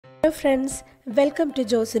Hello friends, welcome to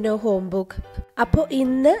Josino Home Book. അപ്പോൾ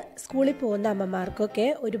ഇന്ന് സ്കൂളിൽ പോകുന്ന അമ്മമാർക്കൊക്കെ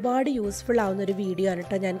ഒരുപാട് യൂസ്ഫുൾ ആവുന്ന ഒരു വീഡിയോ ആണ്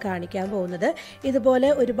കേട്ടോ ഞാൻ കാണിക്കാൻ പോകുന്നത്. ഇതുപോലെ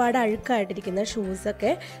ഒരുപാട് അഴുക്കായിട്ടിരിക്കുന്ന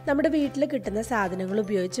ഷൂസൊക്കെ നമ്മുടെ വീട്ടിൽ കിട്ടുന്ന സാധനങ്ങൾ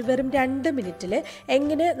ഉപയോഗിച്ച് വെറും 2 മിനിറ്റിൽ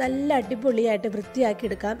എങ്ങനെ നല്ല അടിപൊളിയായിട്ട് വൃത്തിയാക്കി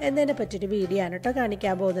എടുക്കാം എന്നതിനെ പറ്റിയൊരു വീഡിയോ ആണ് കേട്ടോ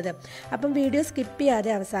കാണിക്കാൻ പോകുന്നത്. അപ്പം വീഡിയോ സ്കിപ്പ്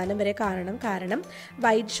ചെയ്യാതെ അവസാനം വരെ കാണണം. കാരണം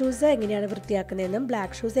വൈറ്റ് ഷൂസ് എങ്ങനെയാണ് വൃത്തിയാക്കുന്നതെന്നും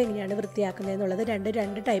ബ്ലാക്ക് ഷൂസ് എങ്ങനെയാണ് വൃത്തിയാക്കുന്നതെന്നുള്ളത്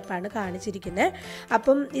രണ്ട് ടൈപ്പാണ് കാണിച്ചിരിക്കുന്നത്.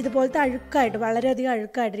 അപ്പം ഇതുപോലത്തെ അഴുക്കായിട്ട് വളരെയധികം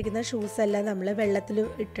അഴുക്കായിട്ടിരിക്കുന്ന ഷൂസ് എല്ലാം നമ്മൾ വെള്ളത്തിൽ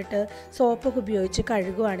ഇട്ടിട്ട് സോപ്പൊക്കെ ഉപയോഗിച്ച്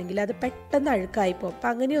കഴുകുകയാണെങ്കിൽ അത് പെട്ടെന്ന് അഴുക്കായി പോകും. അപ്പം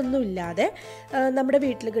അങ്ങനെയൊന്നും ഇല്ലാതെ നമ്മുടെ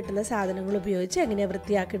വീട്ടിൽ കിട്ടുന്ന സാധനങ്ങൾ ഉപയോഗിച്ച് എങ്ങനെയാണ്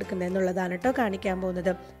വൃത്തിയാക്കി എടുക്കുന്നതെന്നുള്ളതാണ് കേട്ടോ കാണിക്കാൻ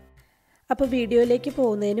പോകുന്നത്. അപ്പോൾ വീഡിയോയിലേക്ക്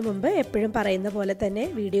പോകുന്നതിന് മുമ്പ് എപ്പോഴും പറയുന്ന പോലെ തന്നെ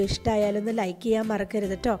വീഡിയോ ഇഷ്ടമായാലൊന്ന് ലൈക്ക് ചെയ്യാൻ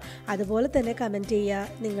മറക്കരുത് കേട്ടോ. അതുപോലെ തന്നെ കമൻറ്റ്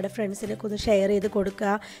ചെയ്യുക, നിങ്ങളുടെ ഫ്രണ്ട്സിനൊക്കെ ഒന്ന് ഷെയർ ചെയ്ത്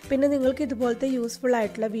കൊടുക്കുക. പിന്നെ നിങ്ങൾക്ക് ഇതുപോലത്തെ യൂസ്ഫുൾ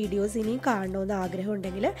ആയിട്ടുള്ള വീഡിയോസ് ഇനിയും കാണണമെന്ന്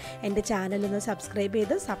ആഗ്രഹമുണ്ടെങ്കിൽ എൻ്റെ ചാനലൊന്ന് സബ്സ്ക്രൈബ്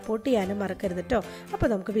ചെയ്ത് സപ്പോർട്ട് ചെയ്യാനും മറക്കരുത് കേട്ടോ. അപ്പോൾ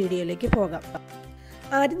നമുക്ക് വീഡിയോയിലേക്ക് പോകാം.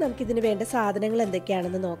 ആദ്യം നമുക്കിതിന് വേണ്ട സാധനങ്ങൾ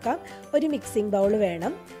എന്തൊക്കെയാണെന്ന് നോക്കാം. ഒരു മിക്സിംഗ് ബൗൾ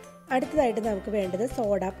വേണം. അടുത്തതായിട്ട് നമുക്ക് വേണ്ടത്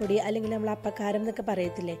സോഡാപ്പൊടി അല്ലെങ്കിൽ നമ്മൾ അപ്പക്കാരം എന്നൊക്കെ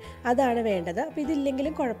പറയത്തില്ലേ, അതാണ് വേണ്ടത്. അപ്പോൾ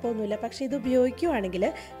ഇതില്ലെങ്കിലും കുഴപ്പമൊന്നുമില്ല, പക്ഷേ ഇത് ഉപയോഗിക്കുകയാണെങ്കിൽ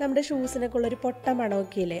നമ്മുടെ ഷൂസിനൊക്കെ ഉള്ളൊരു പൊട്ട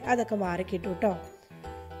മണമൊക്കെ ഇല്ലേ, അതൊക്കെ മാറിക്കിട്ടും കേട്ടോ.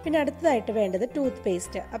 പിന്നെ അടുത്തതായിട്ട് വേണ്ടത് ടൂത്ത്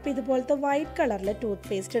പേസ്റ്റ്. അപ്പോൾ ഇതുപോലത്തെ വൈറ്റ് കളറിലെ ടൂത്ത്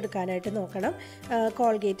പേസ്റ്റ് എടുക്കാനായിട്ട് നോക്കണം.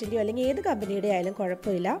 കോൾഗേറ്റിൻ്റെയോ അല്ലെങ്കിൽ ഏത് കമ്പനിയുടെ ആയാലും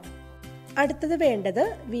കുഴപ്പമില്ല. അടുത്തത് വേണ്ടത്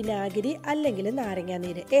വിനാഗിരി അല്ലെങ്കിൽ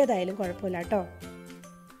നാരങ്ങാനീര്, ഏതായാലും കുഴപ്പമില്ല കേട്ടോ.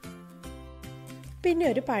 പിന്നെ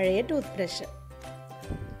ഒരു പഴയ ടൂത്ത് ബ്രഷ്.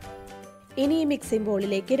 ഇനി ഈ മിക്സിംഗ്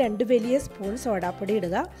ബൗളിലേക്ക് 2 വലിയ സ്പൂൺ സോഡാപ്പൊടി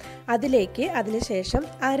ഇടുക. അതിനുശേഷം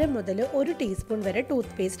 1/2 മുതൽ 1 ടീസ്പൂൺ വരെ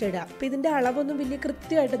ടൂത്ത് പേസ്റ്റ് ഇടുക. അപ്പോൾ ഇതിൻ്റെ അളവൊന്നും വലിയ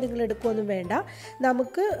കൃത്യമായിട്ട് നിങ്ങൾ എടുക്കുകയൊന്നും വേണ്ട.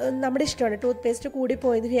 നമുക്ക് നമ്മുടെ ഇഷ്ടമാണ്. ടൂത്ത് പേസ്റ്റ്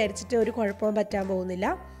കൂടിപ്പോയെന്ന് വിചാരിച്ചിട്ട് ഒരു കുഴപ്പവും പറ്റാൻ പോകുന്നില്ല.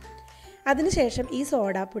 അതിനുശേഷം ഈ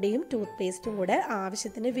സോഡാപ്പൊടിയും ടൂത്ത് പേസ്റ്റും കൂടെ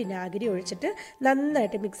ആവശ്യത്തിന് വിനാഗിരി ഒഴിച്ചിട്ട്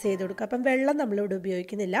നന്നായിട്ട് മിക്സ് ചെയ്ത് കൊടുക്കുക. അപ്പം വെള്ളം നമ്മളിവിടെ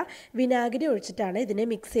ഉപയോഗിക്കുന്നില്ല, വിനാഗിരി ഒഴിച്ചിട്ടാണ് ഇതിനെ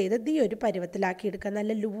മിക്സ് ചെയ്ത് ഈ ഒരു പരുവത്തിലാക്കി എടുക്കുക.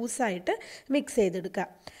 നല്ല ലൂസായിട്ട് മിക്സ് ചെയ്തെടുക്കുക.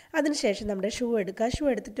 അതിനുശേഷം നമ്മുടെ ഷൂ എടുക്കുക. ഷൂ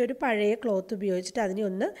എടുത്തിട്ട് ഒരു പഴയ ക്ലോത്ത് ഉപയോഗിച്ചിട്ട് അതിനെ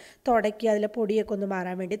ഒന്ന് തുടയ്ക്കുക, അതിലെ പൊടിയൊക്കെ ഒന്ന്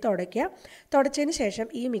മാറാൻ വേണ്ടി തുടയ്ക്കുക. തുടച്ചതിന് ശേഷം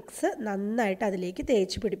ഈ മിക്സ് നന്നായിട്ട് അതിലേക്ക്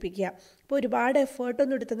തേച്ച് പിടിപ്പിക്കുക. അപ്പോൾ ഒരുപാട്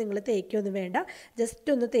എഫേർട്ടൊന്നും എടുത്ത് നിങ്ങൾ തേക്കൊന്നും വേണ്ട, ജസ്റ്റ്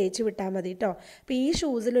ഒന്ന് തേച്ച് വിട്ടാൽ മതി കേട്ടോ. അപ്പോൾ ഈ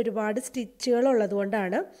ഷൂസിൽ ഒരുപാട് സ്റ്റിച്ചുകൾ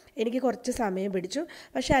ഉള്ളതുകൊണ്ടാണ് എനിക്ക് കുറച്ച് സമയം പിടിച്ചു.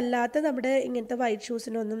 പക്ഷെ അല്ലാത്ത നമ്മുടെ ഇങ്ങനത്തെ വൈറ്റ്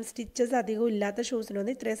ഷൂസിനൊന്നും സ്റ്റിച്ചസ് അധികം ഇല്ലാത്ത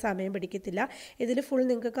ഷൂസിനൊന്നും ഇത്രയും സമയം പിടിക്കത്തില്ല. ഇതിൽ ഫുൾ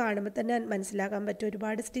നിങ്ങൾക്ക് കാണുമ്പോൾ തന്നെ മനസ്സിലാക്കാൻ പറ്റും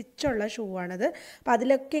ഒരുപാട് സ്റ്റിച്ചുള്ള ഷൂ ആണത്. അപ്പോൾ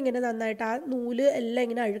അതിലൊക്കെ ഇങ്ങനെ നന്നായിട്ട് ആ നൂല് എല്ലാം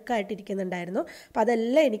ഇങ്ങനെ അഴുക്കായിട്ടിരിക്കുന്നുണ്ടായിരുന്നു. അപ്പോൾ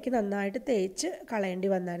അതെല്ലാം എനിക്ക് നന്നായിട്ട് തേച്ച് കളയേണ്ടി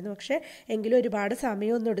വന്നായിരുന്നു. പക്ഷേ എങ്കിലും ഒരുപാട്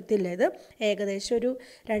സമയമൊന്നും എടുത്തില്ല. ഇത് ഏകദേശം ഒരു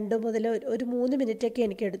 2 മുതൽ ഒരു 3 മിനിറ്റൊക്കെ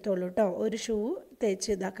എനിക്ക് എടുത്തോളൂ കേട്ടോ ഒരു ഷൂ തേച്ച്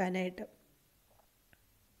ഇതാക്കാനായിട്ട്.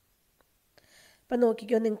 അപ്പോൾ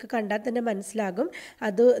നോക്കിക്കോ, നിങ്ങൾക്ക് കണ്ടാൽ തന്നെ മനസ്സിലാകും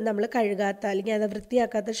അത് നമ്മൾ കഴുകാത്ത അല്ലെങ്കിൽ അത്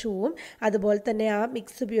വൃത്തിയാക്കാത്ത ഷൂവും അതുപോലെ തന്നെ ആ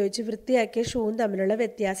മിക്സ് ഉപയോഗിച്ച് വൃത്തിയാക്കിയ ഷൂവും തമ്മിലുള്ള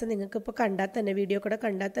വ്യത്യാസം നിങ്ങൾക്കിപ്പോൾ കണ്ടാൽ തന്നെ വീഡിയോ കൂടെ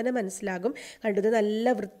കണ്ടാൽ തന്നെ മനസ്സിലാകും. കണ്ടത്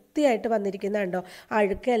നല്ല വൃത്തിയായിട്ട് വന്നിരിക്കുന്നുണ്ടോ,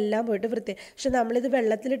 അഴുക്കെല്ലാം പോയിട്ട് പക്ഷെ നമ്മളിത്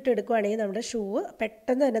വെള്ളത്തിലിട്ട് എടുക്കുകയാണെങ്കിൽ നമ്മുടെ ഷൂ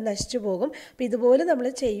പെട്ടെന്ന് തന്നെ നശിച്ചു പോകും. അപ്പോൾ ഇതുപോലെ നമ്മൾ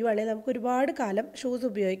ചെയ്യുവാണെങ്കിൽ നമുക്ക് ഒരുപാട് കാലം ഷൂസ്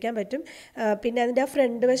ഉപയോഗിക്കാൻ പറ്റും. പിന്നെ അതിൻ്റെ ആ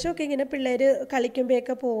ഫ്രണ്ട് വശമൊക്കെ ഇങ്ങനെ പിള്ളേർ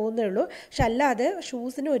കളിക്കുമ്പോഴൊക്കെ പോകുന്നേ ഉള്ളൂ. പക്ഷെ അല്ലാതെ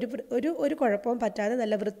ഷൂസിന് ഒരു കുഴപ്പവും പറ്റാതെ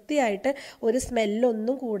നല്ല വൃത്തിയായിട്ട് ഒരു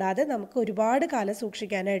സ്മെല്ലൊന്നും കൂടാതെ നമുക്ക് ഒരുപാട് കാലം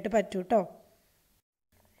സൂക്ഷിക്കാനായിട്ട് പറ്റും കേട്ടോ.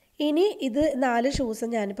 ഇനി ഇത് 4 ഷൂസ്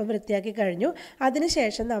ഞാനിപ്പം വൃത്തിയാക്കി കഴിഞ്ഞു.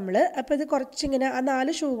 അതിനുശേഷം നമ്മൾ അപ്പോൾ ഇത് കുറച്ചിങ്ങനെ ആ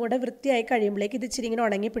 4 ഷൂ കൂടെ വൃത്തിയായി കഴിയുമ്പോഴേക്ക് ഇത് ഇച്ചിരി ഇങ്ങനെ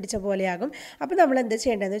ഉണങ്ങി പിടിച്ച പോലെയാകും. അപ്പോൾ നമ്മൾ എന്ത്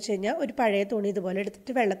ചെയ്യേണ്ടതെന്ന് വെച്ച് കഴിഞ്ഞാൽ ഒരു പഴയ തുണി ഇതുപോലെ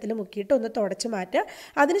എടുത്തിട്ട് വെള്ളത്തിൽ മുക്കിയിട്ട് ഒന്ന് തുടച്ച് മാറ്റുക.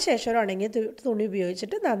 അതിനുശേഷം ഒരു ഉണങ്ങിയ തുണി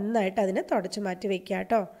ഉപയോഗിച്ചിട്ട് നന്നായിട്ട് അതിനെ തുടച്ച് മാറ്റി വെക്കുക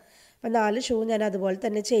കേട്ടോ. അപ്പോൾ 4 ഷൂ ഞാൻ അതുപോലെ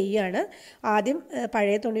തന്നെ ചെയ്യുകയാണ്. ആദ്യം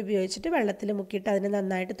പഴയ തുണി ഉപയോഗിച്ചിട്ട് വെള്ളത്തിൽ മുക്കിയിട്ട് അതിനെ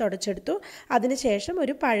നന്നായിട്ട് തുടച്ചെടുത്തു. അതിനുശേഷം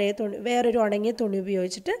ഒരു പഴയ തുണി വേറൊരു ഉണങ്ങിയ തുണി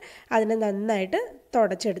ഉപയോഗിച്ചിട്ട് അതിനെ നന്നായിട്ട്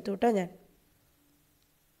തുടച്ചെടുത്തു കേട്ടോ ഞാൻ.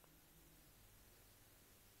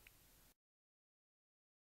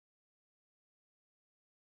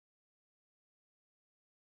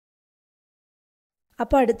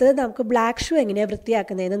 അപ്പോൾ അടുത്തത് നമുക്ക് ബ്ലാക്ക് ഷൂ എങ്ങനെയാണ്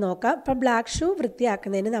വൃത്തിയാക്കുന്നതെന്ന് നോക്കാം. അപ്പം ബ്ലാക്ക് ഷൂ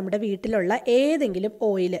വൃത്തിയാക്കുന്നതിന് നമ്മുടെ വീട്ടിലുള്ള ഏതെങ്കിലും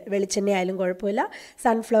ഓയിൽ, വെളിച്ചെണ്ണ ആയാലും കുഴപ്പമില്ല,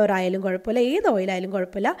 സൺഫ്ലവർ ആയാലും കുഴപ്പമില്ല, ഏത് ഓയിലായാലും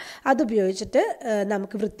കുഴപ്പമില്ല, അതുപയോഗിച്ചിട്ട്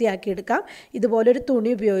നമുക്ക് വൃത്തിയാക്കിയെടുക്കാം. ഇതുപോലൊരു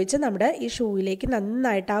തുണി ഉപയോഗിച്ച് നമ്മുടെ ഈ ഷൂവിലേക്ക്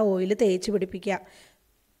നന്നായിട്ട് ആ ഓയിൽ തേച്ച് പിടിപ്പിക്കുക.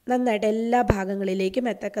 നന്നായിട്ട് എല്ലാ ഭാഗങ്ങളിലേക്കും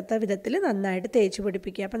എത്തക്കത്ത വിധത്തിൽ നന്നായിട്ട് തേച്ച്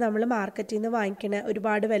പിടിപ്പിക്കുക. അപ്പോൾ നമ്മൾ മാർക്കറ്റിൽ നിന്ന് വാങ്ങിക്കണ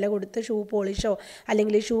ഒരുപാട് വില കൊടുത്ത് ഷൂ പോളിഷോ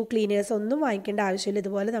അല്ലെങ്കിൽ ഷൂ ക്ലീനേഴ്സോ ഒന്നും വാങ്ങിക്കേണ്ട ആവശ്യമില്ല.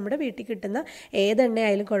 ഇതുപോലെ നമ്മുടെ വീട്ടിൽ കിട്ടുന്ന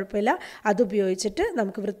ഏതെണ്ണയായാലും കുഴപ്പമില്ല, അതുപയോഗിച്ചിട്ട്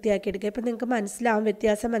നമുക്ക് വൃത്തിയാക്കിയെടുക്കുക. ഇപ്പം നിങ്ങൾക്ക് മനസ്സിലാവും,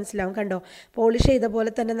 വ്യത്യാസം മനസ്സിലാവും. കണ്ടോ, പോളിഷ് ചെയ്ത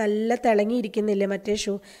പോലെ തന്നെ നല്ല തിളങ്ങിയിരിക്കുന്നില്ലേ മറ്റേ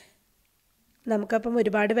ഷൂ. നമുക്കപ്പം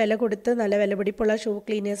ഒരുപാട് വില കൊടുത്ത് നല്ല വിലപിടിപ്പുള്ള ഷൂ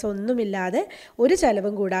ക്ലീനേഴ്സ് ഒന്നുമില്ലാതെ ഒരു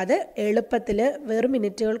ചിലവും കൂടാതെ എളുപ്പത്തിൽ വെറും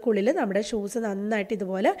മിനിറ്റുകൾക്കുള്ളിൽ നമ്മുടെ ഷൂസ് നന്നായിട്ട്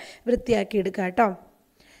ഇതുപോലെ വൃത്തിയാക്കി എടുക്കാം കേട്ടോ.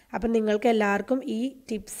 അപ്പം നിങ്ങൾക്ക് എല്ലാവർക്കും ഈ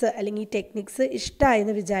ടിപ്സ് അല്ലെങ്കിൽ ഈ ടെക്നിക്സ്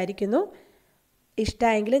ഇഷ്ടമായെന്ന് വിചാരിക്കുന്നു.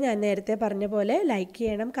 ഇഷ്ടമായെങ്കിൽ ഞാൻ നേരത്തെ പറഞ്ഞ പോലെ ലൈക്ക്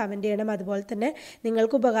ചെയ്യണം, കമൻറ്റ് ചെയ്യണം. അതുപോലെ തന്നെ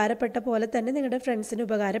നിങ്ങൾക്ക് ഉപകാരപ്പെട്ട പോലെ തന്നെ നിങ്ങളുടെ ഫ്രണ്ട്സിന്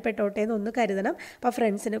ഉപകാരപ്പെട്ടോട്ടെ എന്നൊന്ന് കരുതണം. അപ്പോൾ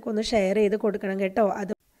ഫ്രണ്ട്സിനൊക്കെ ഒന്ന് ഷെയർ ചെയ്ത് കൊടുക്കണം കേട്ടോ.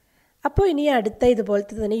 അപ്പോൾ ഇനി അടുത്ത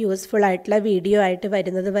ഇതുപോലത്തെ തന്നെ യൂസ്ഫുൾ ആയിട്ടുള്ള വീഡിയോ ആയിട്ട്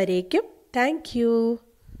വരുന്നത് വരേക്കും താങ്ക് യു.